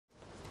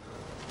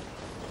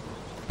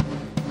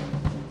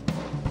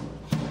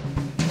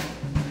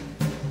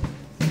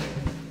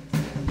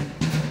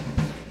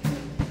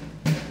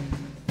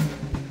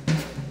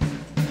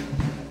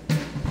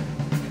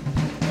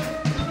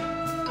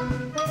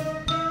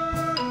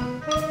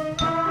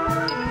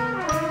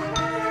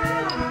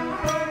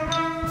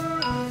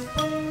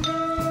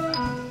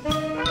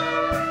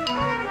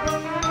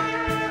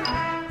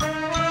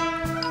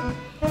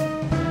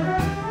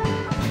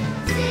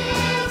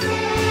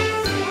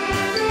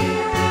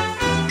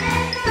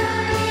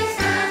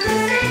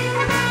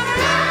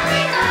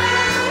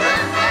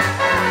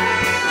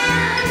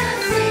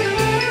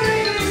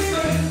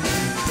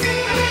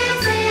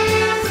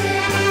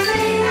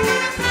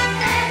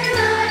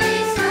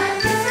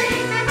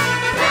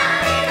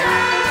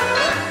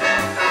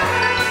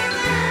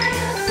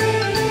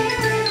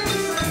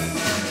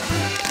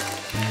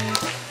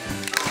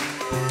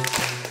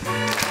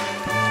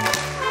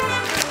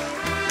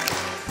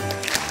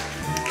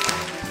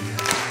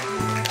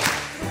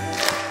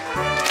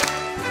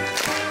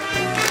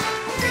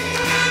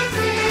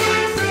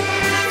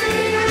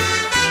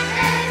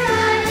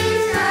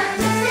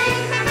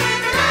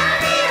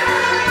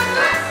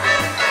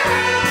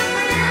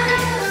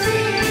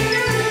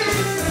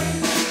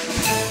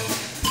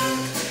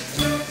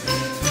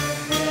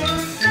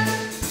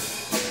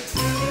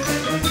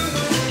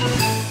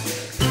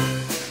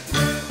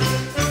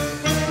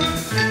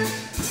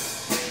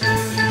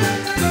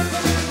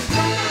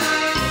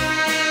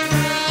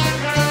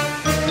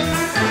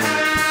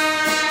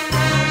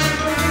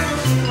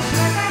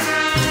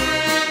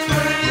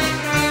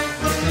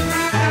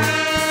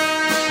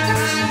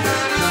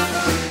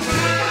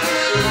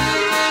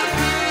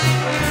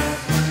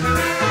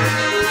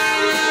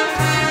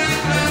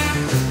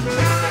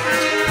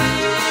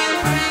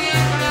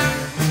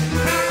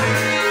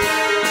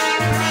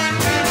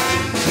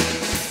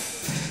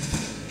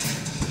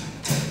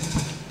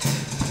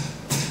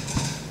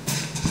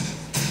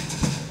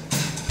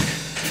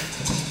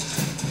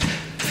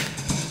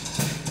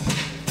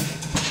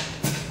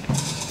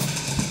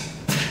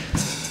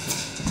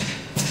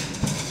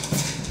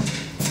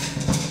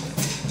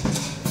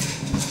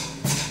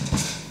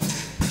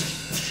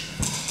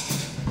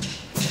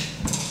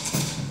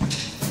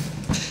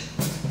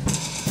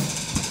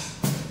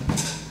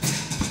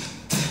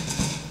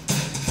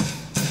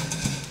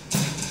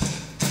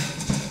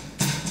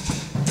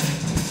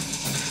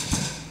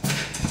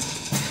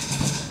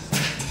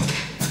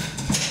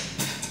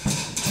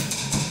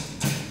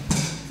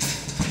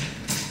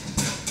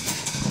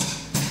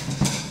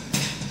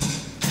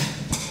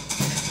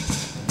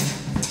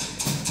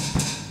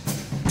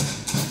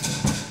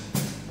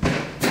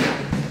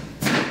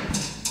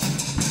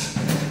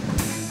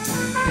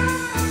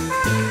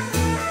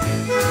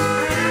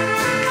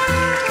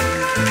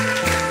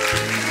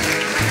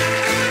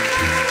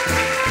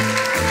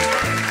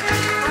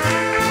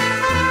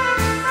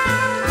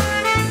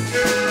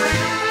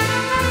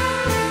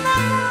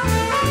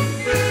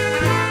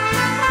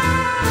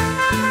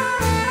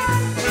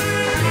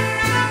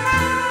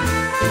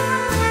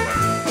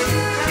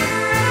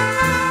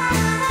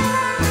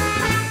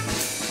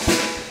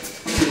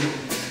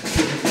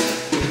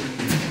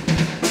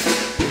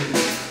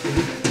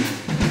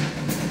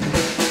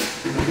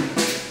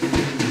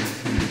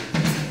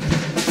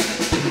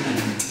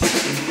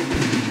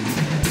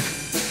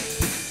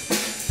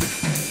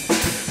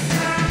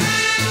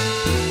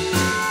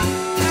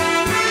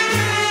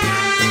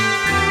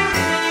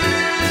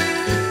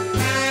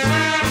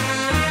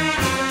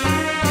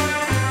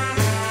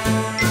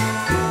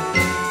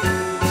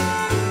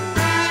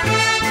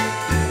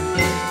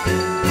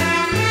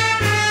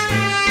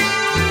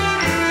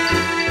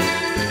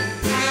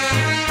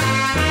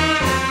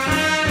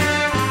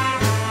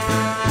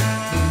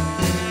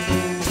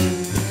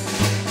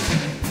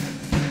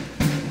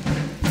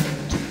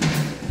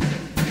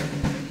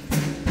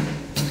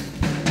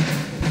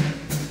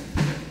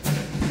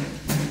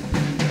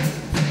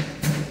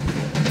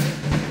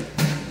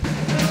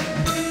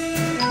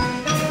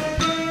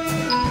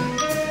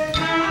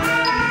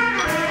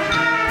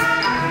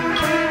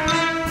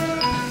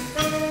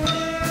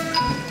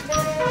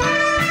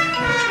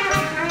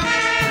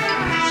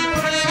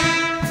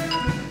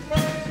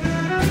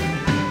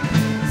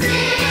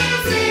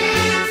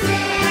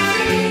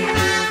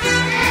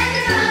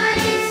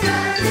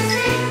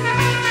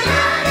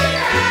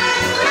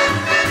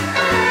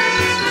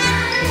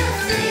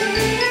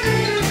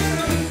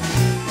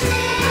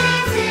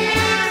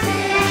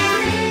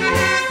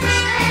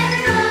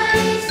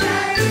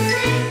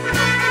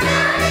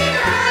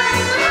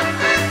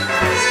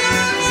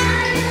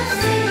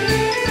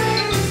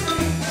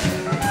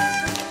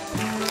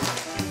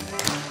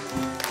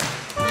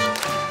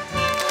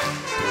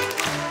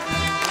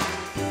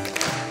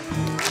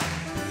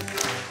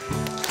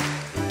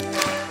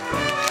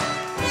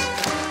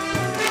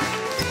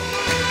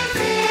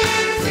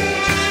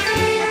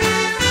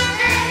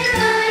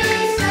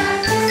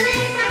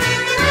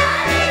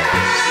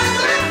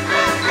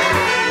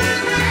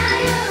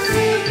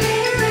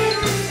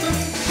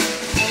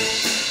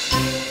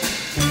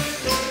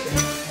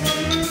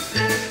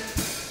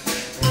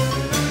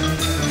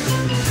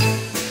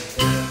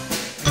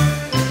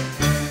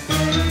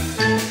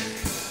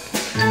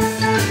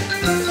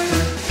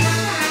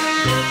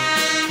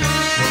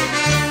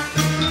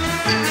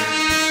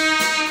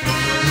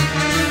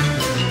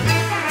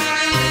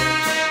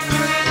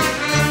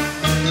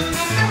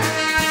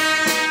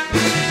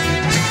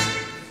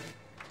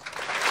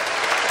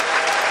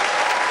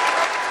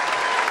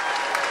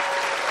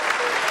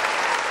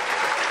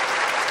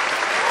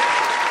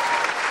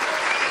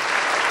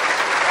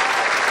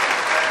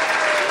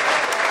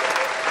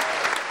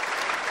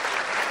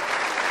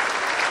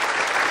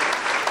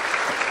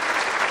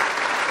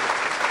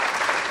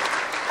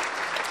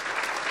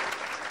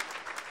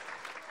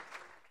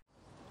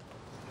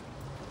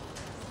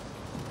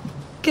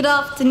Good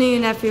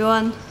afternoon,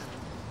 everyone.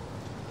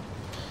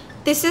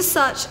 This is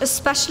such a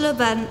special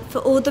event for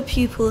all the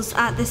pupils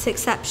at this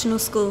exceptional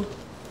school,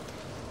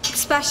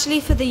 especially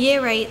for the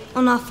Year 8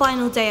 on our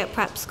final day at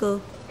prep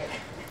school.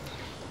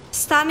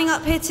 Standing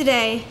up here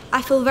today,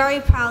 I feel very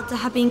proud to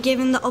have been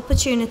given the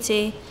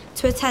opportunity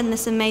to attend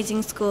this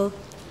amazing school.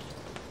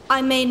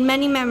 I made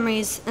many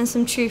memories and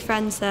some true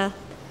friends there.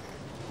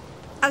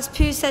 As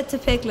Pooh said to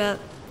Piglet,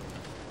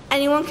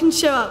 anyone can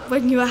show up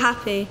when you are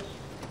happy,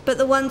 but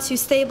the ones who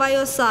stay by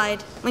your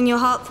side when your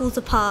heart falls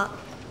apart,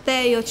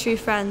 they are your true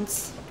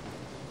friends.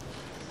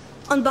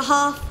 On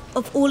behalf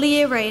of all of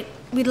Year 8,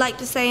 we'd like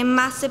to say a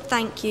massive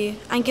thank you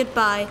and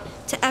goodbye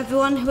to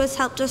everyone who has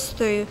helped us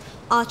through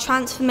our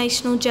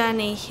transformational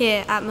journey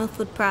here at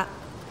Millfield Prep.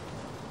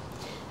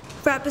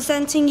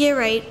 Representing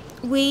Year 8,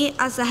 we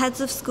as the heads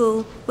of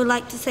school would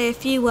like to say a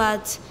few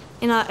words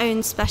in our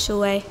own special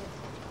way.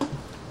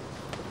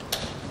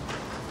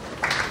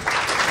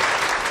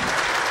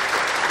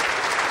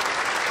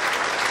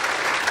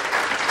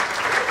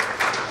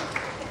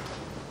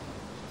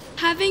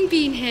 Having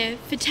been here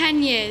for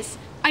 10 years,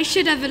 I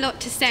should have a lot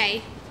to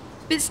say,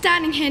 but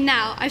standing here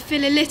now, I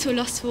feel a little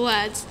lost for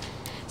words.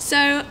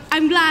 So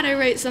I'm glad I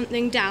wrote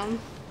something down.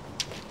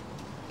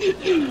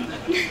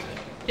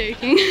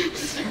 Joking.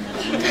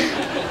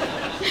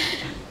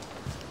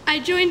 I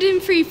joined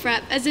in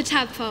pre-prep as a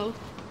tadpole,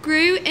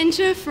 grew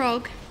into a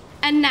frog,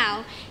 and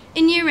now,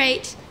 in Year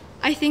 8,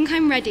 I think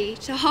I'm ready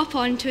to hop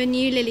on to a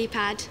new lily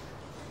pad.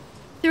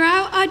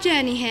 Throughout our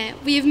journey here,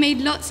 we have made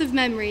lots of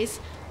memories,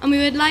 and we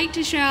would like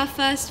to share our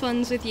first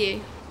ones with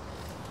you.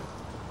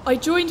 I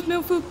joined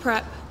Millfield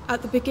Prep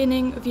at the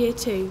beginning of Year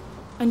 2,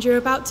 and you're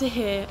about to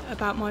hear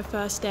about my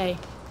first day.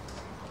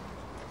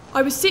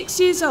 I was 6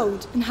 years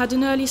old and had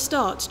an early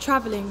start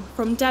travelling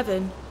from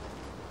Devon.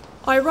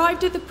 I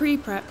arrived at the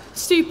pre-prep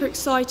super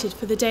excited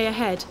for the day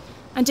ahead,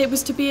 and it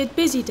was to be a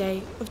busy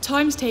day of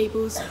times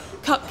tables,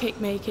 cupcake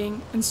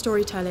making and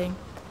storytelling.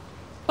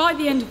 By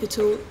the end of it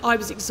all, I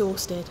was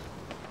exhausted.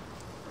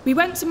 We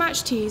went to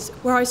Match Teas,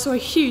 where I saw a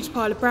huge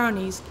pile of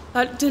brownies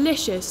that looked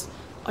delicious.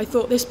 I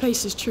thought this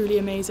place is truly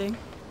amazing.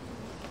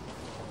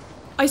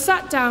 I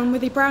sat down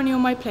with a brownie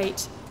on my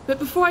plate, but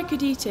before I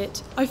could eat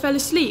it, I fell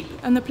asleep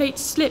and the plate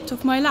slipped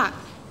off my lap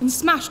and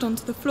smashed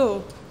onto the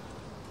floor.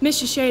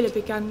 Mrs. Shayla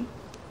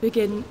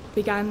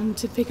began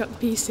to pick up the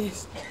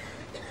pieces.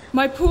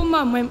 My poor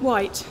mum went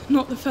white,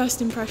 not the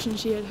first impression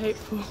she had hoped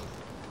for.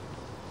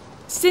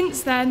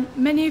 Since then,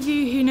 many of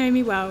you who know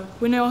me well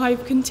will know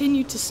I've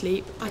continued to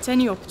sleep at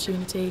any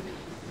opportunity,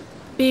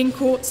 being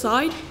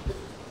courtside,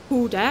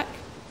 pool deck,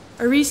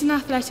 a recent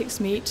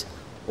athletics meet,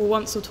 or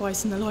once or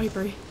twice in the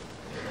library.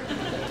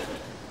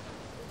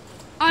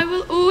 I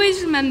will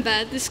always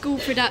remember the school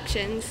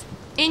productions.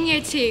 In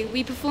Year 2,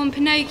 we performed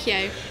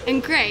Pinocchio,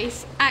 and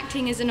Grace,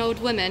 acting as an old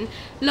woman,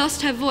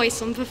 lost her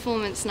voice on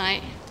performance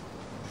night.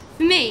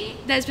 For me,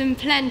 there's been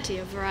plenty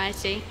of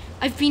variety.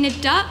 I've been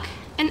a duck,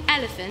 an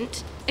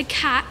elephant, a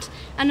cat,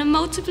 and on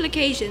multiple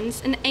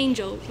occasions an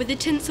angel with a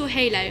tinsel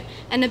halo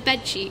and a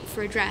bedsheet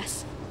for a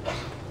dress.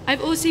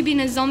 I've also been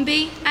a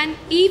zombie and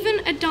even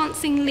a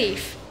dancing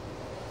leaf.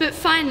 But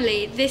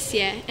finally, this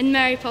year, in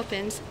Mary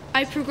Poppins,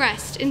 I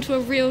progressed into a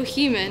real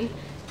human.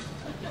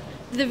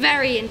 The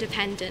very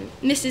independent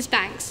Mrs.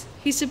 Banks,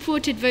 who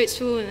supported Votes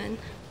for Women.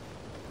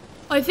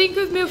 I think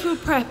of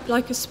Millfield Prep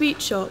like a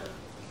sweet shop.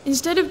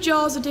 Instead of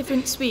jars of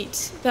different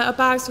sweets, there are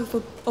bags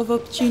of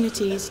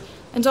opportunities,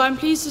 and I am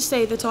pleased to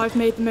say that I've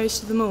made the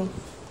most of them all.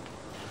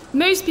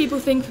 Most people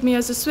think of me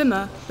as a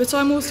swimmer, but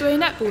I'm also a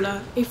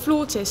netballer, a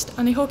flautist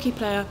and a hockey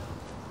player.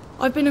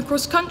 I've been a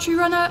cross-country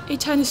runner, a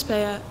tennis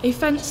player, a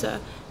fencer,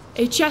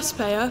 a chess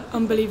player,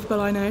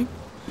 unbelievable I know,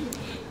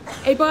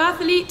 a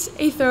biathlete,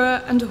 a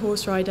thrower and a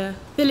horse rider.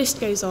 The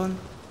list goes on.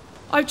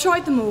 I've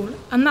tried them all,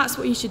 and that's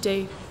what you should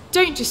do.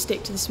 Don't just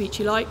stick to the sweets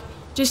you like,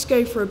 just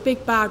go for a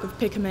big bag of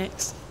pick a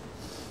mix.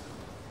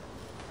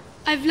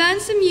 I've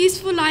learned some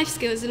useful life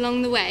skills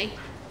along the way.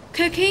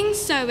 Cooking,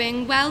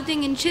 sewing,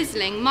 welding and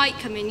chiselling might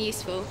come in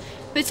useful,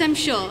 but I'm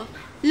sure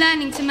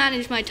learning to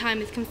manage my time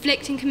with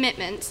conflicting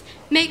commitments,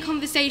 make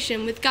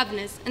conversation with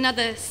governors and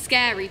other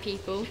scary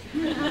people,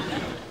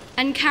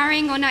 and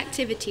carrying on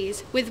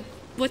activities with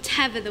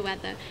whatever the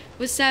weather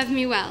will serve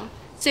me well.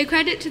 So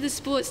credit to the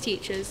sports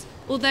teachers,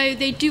 although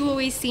they do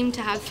always seem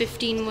to have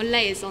 15 more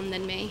layers on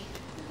than me.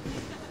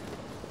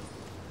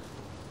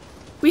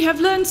 We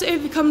have learned to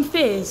overcome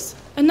fears,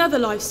 another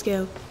life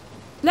skill.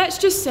 Let's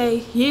just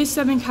say Year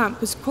 7 camp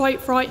was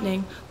quite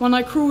frightening when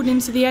I crawled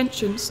into the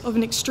entrance of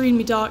an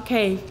extremely dark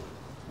cave,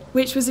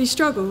 which was a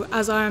struggle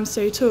as I am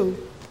so tall.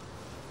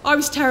 I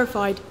was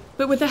terrified,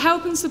 but with the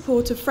help and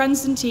support of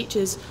friends and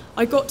teachers,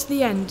 I got to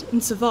the end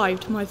and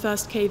survived my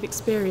first cave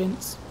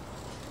experience.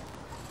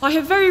 I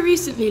have very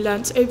recently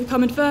learnt to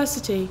overcome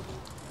adversity.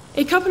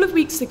 A couple of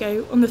weeks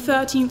ago, on the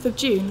 13th of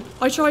June,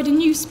 I tried a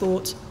new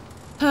sport,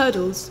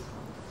 hurdles.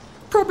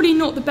 Probably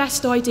not the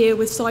best idea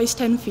with size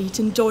 10 feet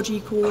and dodgy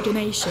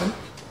coordination.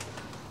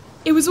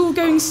 It was all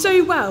going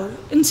so well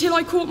until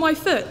I caught my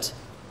foot.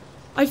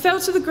 I fell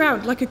to the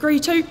ground like a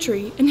great oak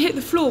tree and hit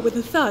the floor with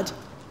a thud.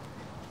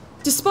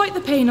 Despite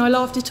the pain, I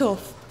laughed it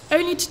off,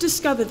 only to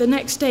discover the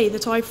next day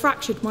that I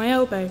fractured my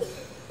elbow.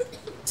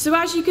 So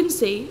as you can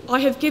see, I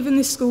have given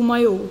this school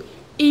my all,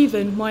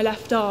 even my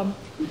left arm.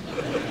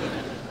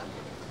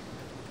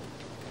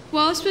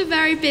 Whilst we're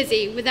very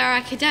busy with our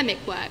academic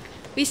work,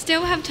 we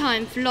still have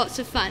time for lots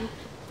of fun.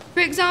 For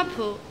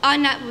example, our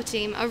netball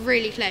team are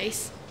really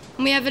close,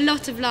 and we have a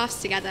lot of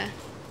laughs together.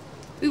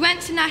 We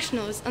went to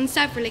nationals on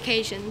several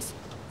occasions,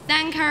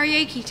 sang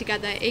karaoke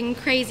together in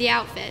crazy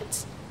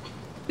outfits.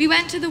 We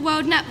went to the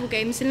World Netball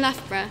Games in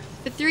Loughborough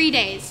for 3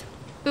 days,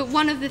 but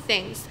one of the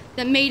things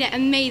that made it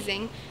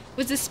amazing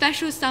was a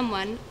special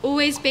someone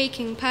always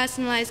baking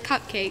personalised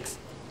cupcakes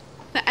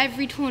for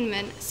every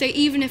tournament, so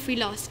even if we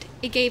lost,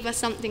 it gave us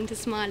something to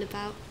smile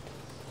about.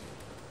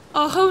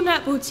 Our whole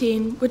netball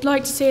team would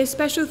like to say a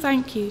special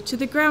thank you to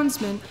the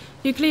groundsman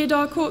who cleared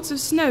our courts of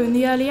snow in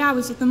the early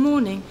hours of the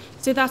morning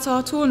so that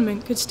our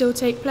tournament could still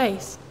take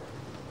place.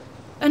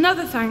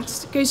 Another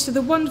thanks goes to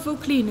the wonderful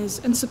cleaners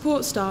and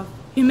support staff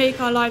who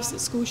make our lives at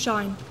school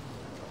shine.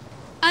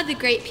 Other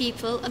great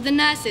people are the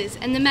nurses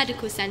and the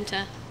medical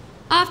centre.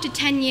 After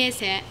 10 years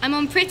here, I'm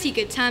on pretty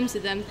good terms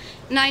with them,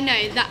 and I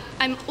know that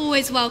I'm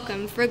always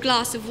welcome for a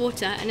glass of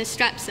water and a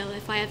strepsil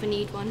if I ever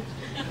need one.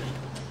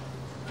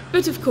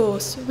 But of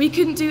course, we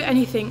couldn't do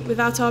anything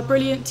without our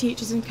brilliant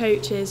teachers and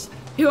coaches,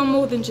 who are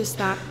more than just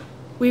that.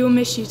 We will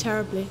miss you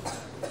terribly.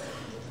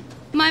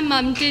 My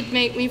mum did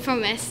make me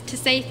promise to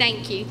say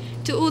thank you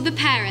to all the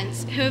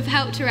parents who have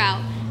helped her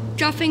out,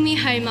 dropping me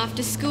home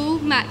after school,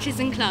 matches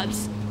and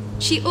clubs.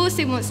 She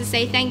also wants to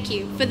say thank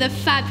you for the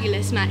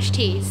fabulous match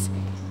teas.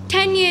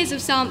 10 years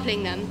of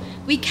sampling them,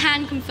 we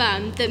can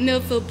confirm that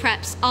Millfield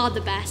Preps are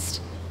the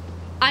best.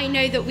 I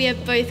know that we are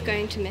both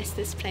going to miss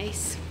this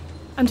place.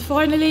 And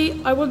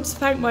finally, I want to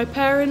thank my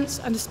parents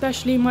and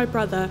especially my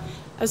brother,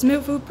 as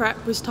Millfield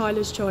Prep was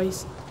Tyler's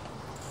choice.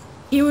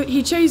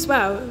 He chose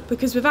well,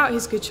 because without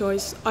his good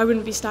choice, I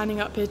wouldn't be standing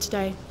up here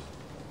today.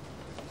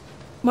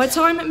 My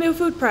time at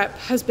Millfield Prep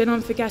has been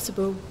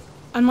unforgettable,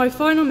 and my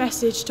final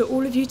message to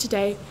all of you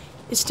today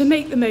is to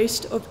make the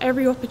most of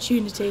every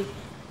opportunity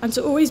and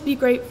to always be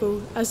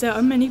grateful, as there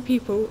are many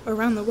people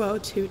around the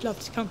world who would love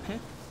to come here.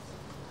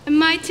 And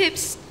my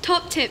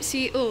top tips for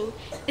you all,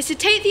 is to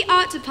take the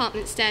art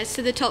department stairs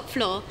to the top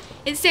floor.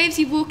 It saves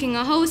you walking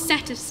a whole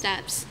set of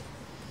steps.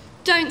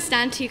 Don't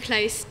stand too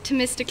close to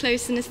Mr.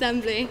 Close in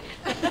Assembly,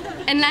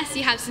 unless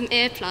you have some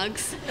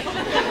earplugs.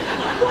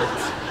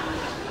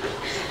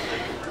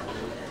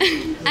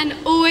 And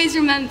always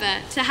remember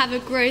to have a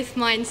growth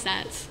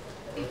mindset.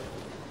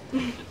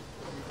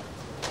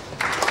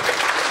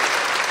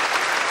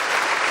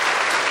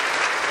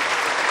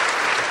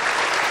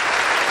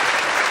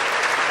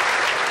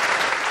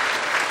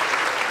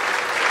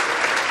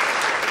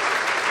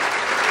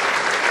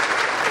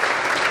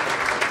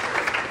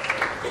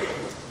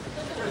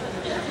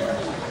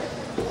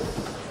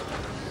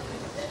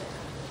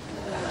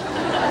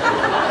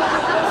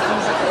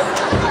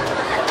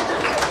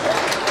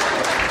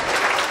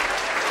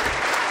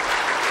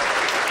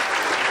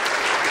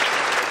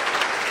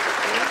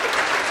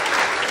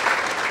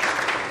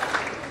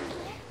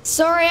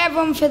 Sorry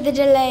everyone for the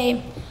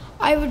delay.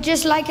 I would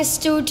just like a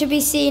stool to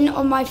be seen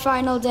on my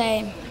final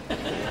day.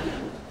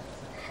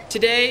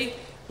 Today,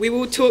 we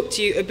will talk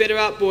to you a bit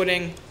about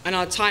boarding and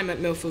our time at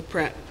Millfield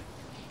Prep.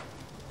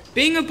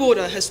 Being a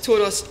boarder has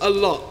taught us a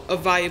lot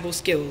of valuable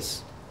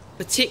skills,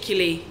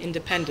 particularly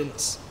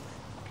independence.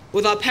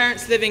 With our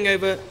parents living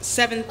over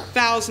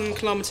 7,000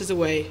 kilometres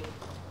away,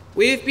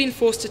 we have been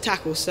forced to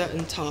tackle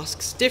certain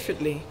tasks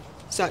differently,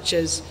 such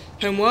as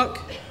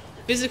homework,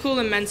 physical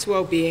and mental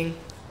well-being,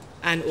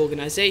 and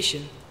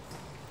organisation.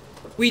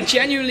 We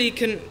genuinely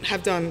couldn't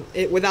have done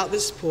it without the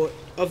support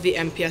of the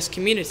MPS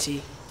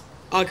community,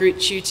 our group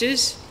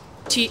tutors,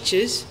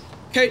 teachers,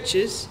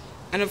 coaches,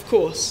 and of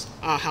course,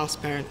 our house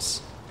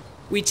parents.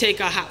 We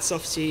take our hats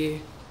off to you.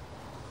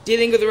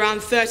 Dealing with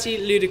around 30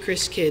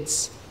 ludicrous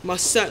kids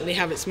must certainly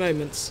have its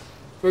moments.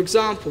 For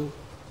example,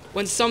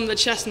 when some of the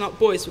Chestnut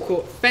boys were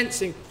caught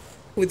fencing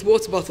with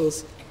water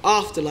bottles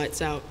after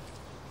lights out.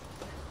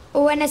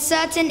 Or when a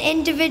certain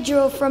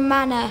individual from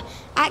Manor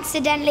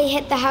accidentally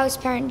hit the house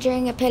parent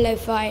during a pillow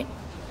fight.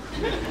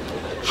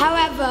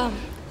 However,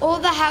 all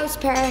the house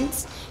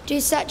parents do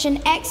such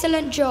an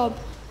excellent job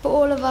for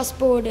all of us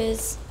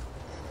boarders.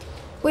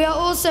 We are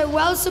also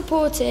well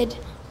supported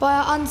by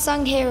our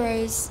unsung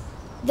heroes,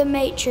 the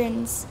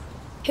matrons,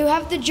 who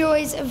have the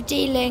joys of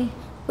dealing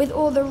with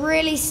all the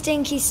really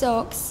stinky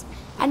socks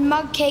and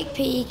mug cake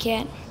PE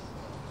kit.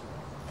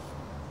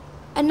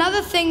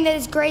 Another thing that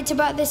is great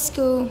about this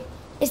school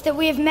is that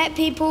we have met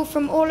people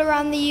from all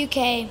around the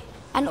UK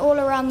and all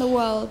around the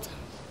world.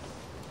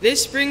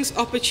 This brings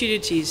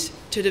opportunities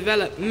to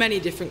develop many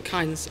different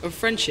kinds of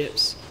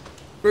friendships.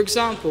 For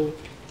example,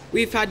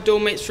 we've had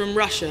dormmates from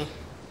Russia,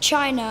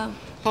 China,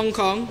 Hong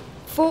Kong,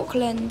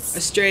 Falklands,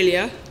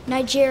 Australia,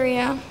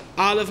 Nigeria,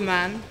 Isle of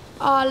Man,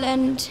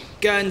 Ireland,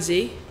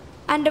 Guernsey,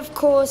 and of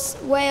course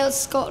Wales,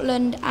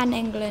 Scotland and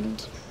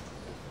England.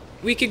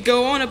 We could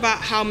go on about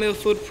how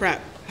Millfield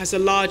Prep has a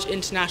large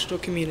international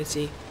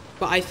community,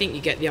 but I think you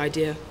get the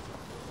idea.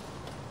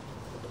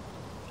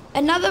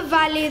 Another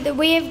value that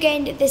we have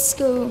gained at this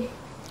school,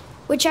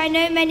 which I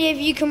know many of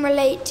you can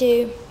relate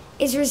to,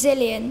 is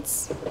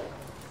resilience.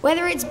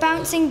 Whether it's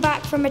bouncing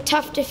back from a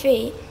tough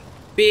defeat,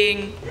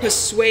 being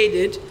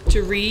persuaded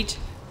to read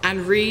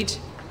and read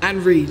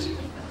and read.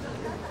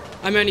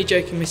 I'm only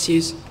joking, Miss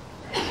Hughes.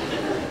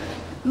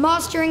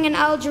 mastering an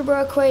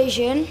algebra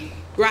equation,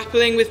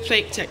 Grappling with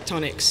plate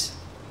tectonics,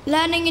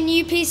 learning a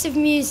new piece of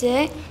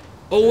music,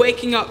 or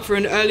waking up for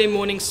an early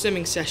morning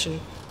swimming session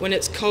when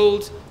it's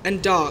cold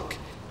and dark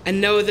and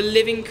no other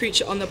living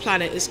creature on the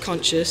planet is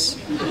conscious,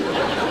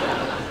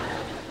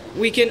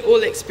 we can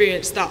all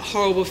experience that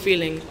horrible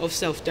feeling of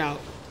self-doubt.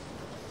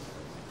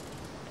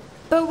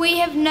 but we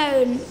have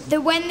known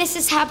that when this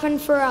has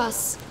happened for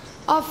us,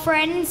 our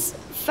friends,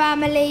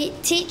 family,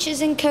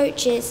 teachers and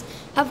coaches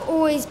have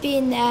always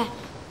been there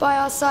by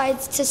our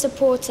sides to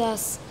support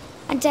us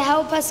and to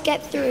help us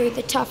get through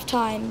the tough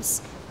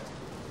times.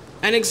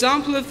 An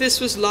example of this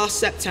was last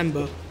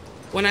September,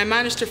 when I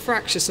managed to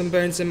fracture some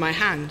bones in my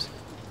hand.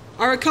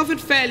 I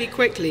recovered fairly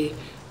quickly,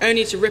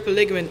 only to rip a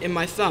ligament in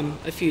my thumb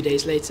a few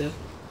days later.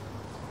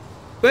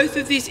 Both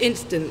of these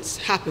incidents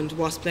happened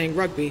whilst playing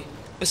rugby,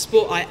 a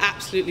sport I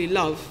absolutely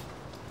love,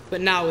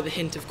 but now with a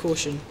hint of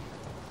caution.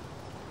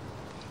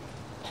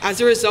 As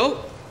a result,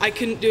 I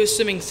couldn't do a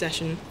swimming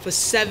session for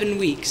 7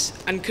 weeks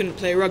and couldn't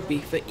play rugby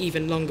for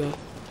even longer.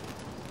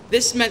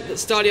 This meant that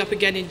starting up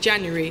again in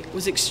January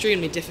was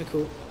extremely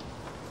difficult.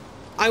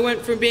 I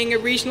went from being a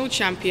regional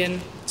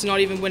champion to not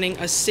even winning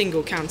a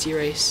single county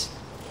race.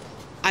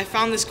 I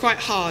found this quite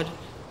hard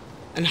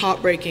and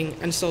heartbreaking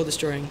and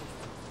soul-destroying.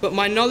 But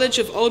my knowledge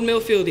of old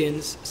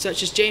Millfieldians,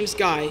 such as James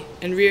Guy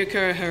and Rio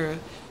Kurahara,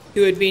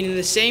 who had been in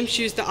the same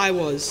shoes that I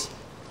was,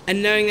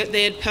 and knowing that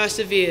they had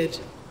persevered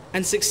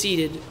and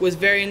succeeded, was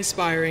very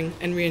inspiring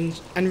and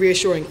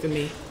reassuring for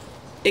me.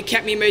 It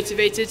kept me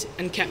motivated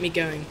and kept me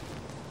going.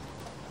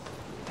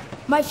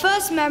 My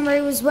first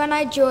memory was when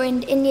I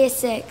joined in Year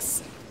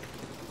 6.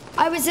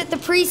 I was at the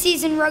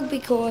pre-season rugby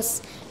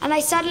course and I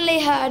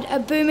suddenly heard a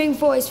booming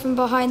voice from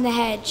behind the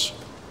hedge.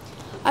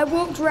 I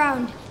walked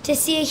round to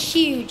see a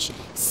huge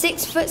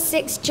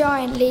 6'6"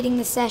 giant leading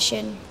the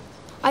session.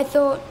 I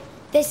thought,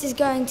 this is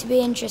going to be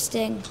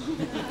interesting.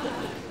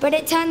 But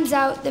it turns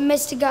out that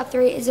Mr.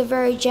 Guthrie is a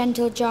very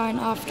gentle giant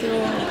after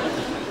all.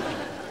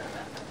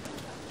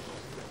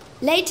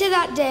 Later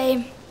that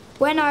day,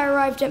 when I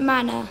arrived at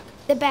Manor,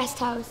 the best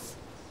house,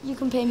 you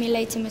can pay me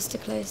later, Mr.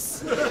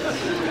 Close,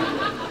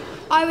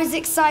 I was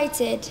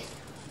excited,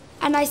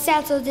 and I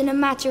settled in a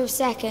matter of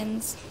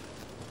seconds.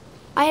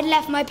 I had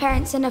left my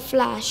parents in a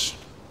flash.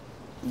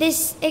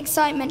 This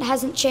excitement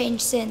hasn't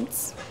changed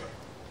since.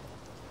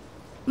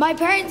 My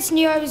parents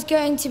knew I was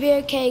going to be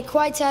okay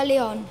quite early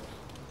on,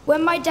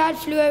 when my dad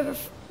flew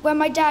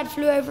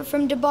over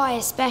from Dubai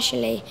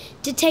especially,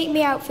 to take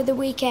me out for the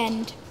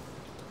weekend.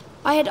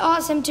 I had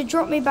asked him to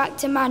drop me back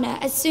to Manor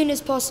as soon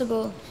as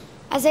possible,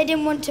 as I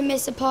didn't want to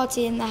miss a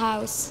party in the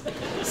house.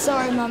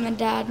 Sorry, Mum and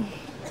Dad.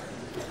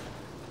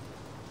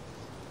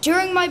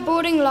 During my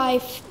boarding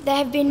life, there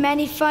have been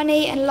many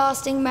funny and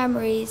lasting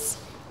memories.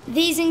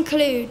 These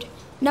include,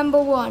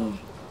 number 1,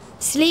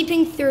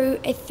 sleeping through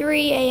a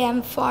 3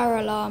 a.m. fire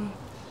alarm.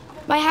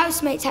 My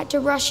housemates had to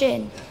rush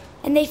in,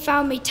 and they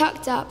found me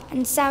tucked up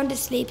and sound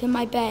asleep in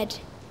my bed.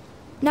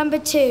 Number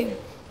 2,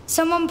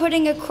 someone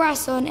putting a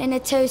croissant in a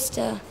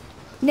toaster,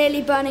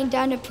 nearly burning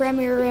down a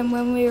Premier Inn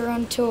when we were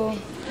on tour.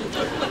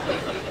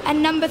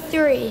 And number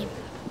 3,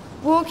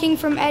 walking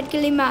from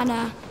Edgerley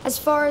Manor as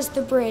far as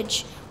the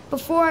bridge,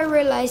 before I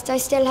realised I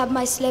still had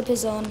my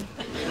slippers on.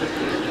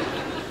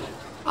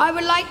 I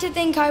would like to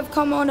think I've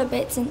come on a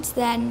bit since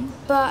then,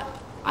 but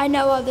I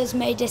know others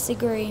may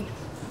disagree.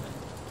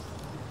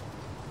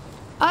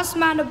 Us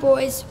Manor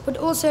boys would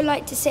also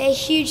like to say a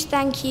huge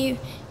thank you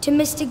to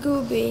Mr.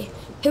 Goulby,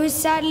 who is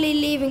sadly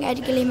leaving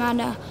Edgerley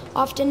Manor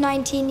after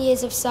 19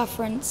 years of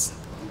sufferance.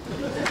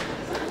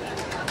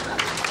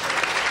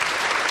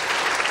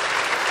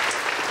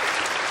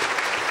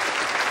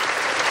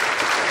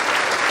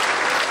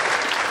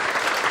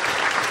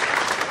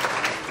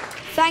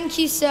 Thank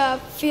you, sir,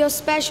 for your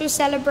special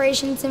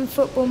celebrations and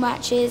football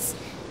matches,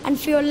 and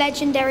for your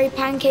legendary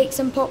pancakes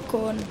and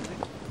popcorn.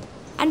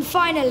 And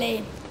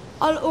finally,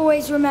 I'll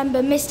always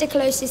remember Mr.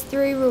 Close's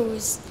 3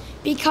 rules.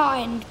 Be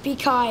kind, be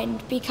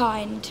kind, be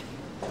kind.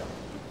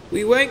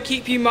 We won't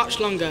keep you much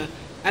longer,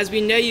 as we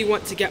know you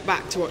want to get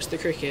back to watch the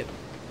cricket.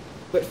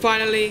 But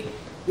finally,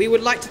 we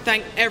would like to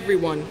thank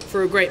everyone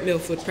for a great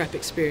Millfield Prep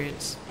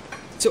experience.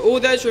 To all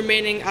those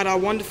remaining at our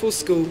wonderful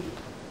school,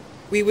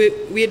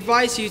 we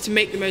advise you to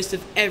make the most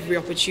of every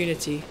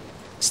opportunity.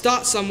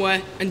 Start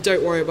somewhere and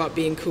don't worry about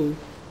being cool.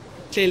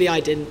 Clearly I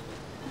didn't.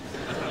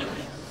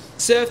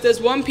 So if there's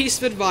one piece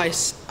of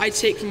advice I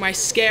take from my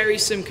scary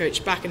swim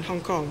coach back in Hong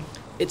Kong,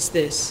 it's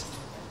this.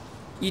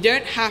 You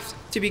don't have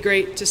to be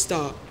great to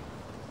start,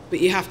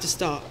 but you have to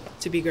start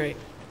to be great.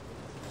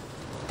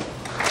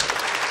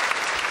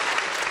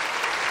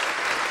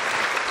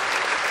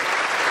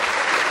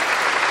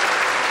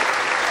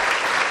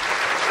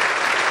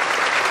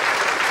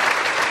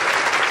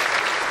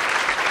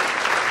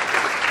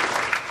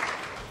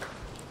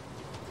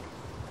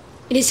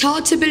 It is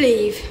hard to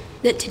believe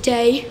that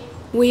today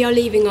we are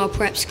leaving our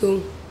prep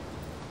school.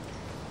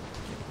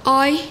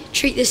 I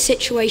treat this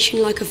situation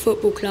like a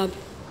football club.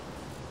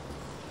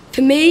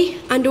 For me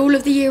and all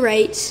of the Year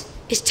 8s,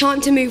 it's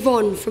time to move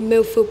on from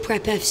Millfield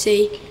Prep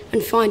FC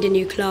and find a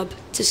new club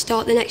to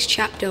start the next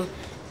chapter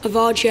of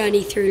our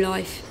journey through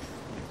life.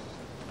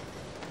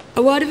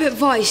 A word of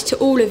advice to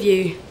all of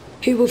you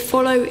who will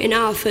follow in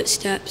our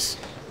footsteps.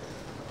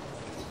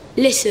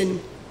 Listen,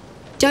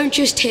 don't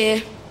just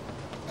hear,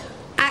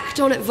 act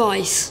on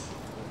advice.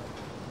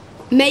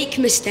 Make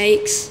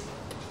mistakes,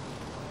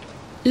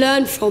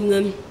 learn from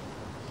them,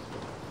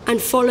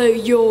 and follow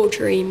your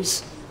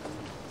dreams.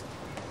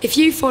 If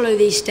you follow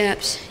these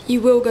steps,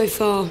 you will go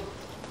far.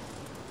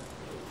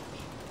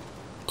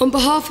 On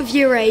behalf of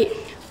Year 8,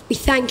 we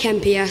thank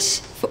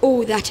MPS for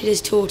all that it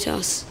has taught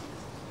us.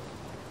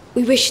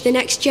 We wish the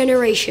next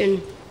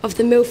generation of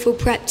the Millfield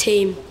Prep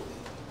team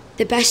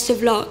the best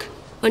of luck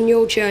on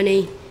your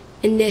journey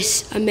in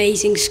this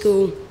amazing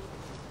school.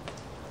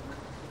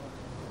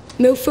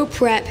 Millfield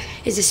Prep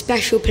is a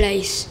special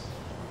place,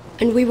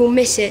 and we will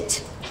miss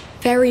it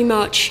very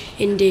much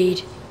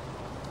indeed.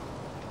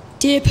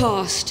 Dear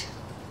past,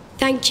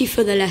 thank you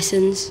for the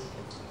lessons.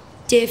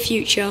 Dear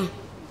future,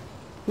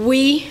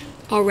 we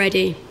are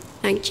ready.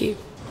 Thank you.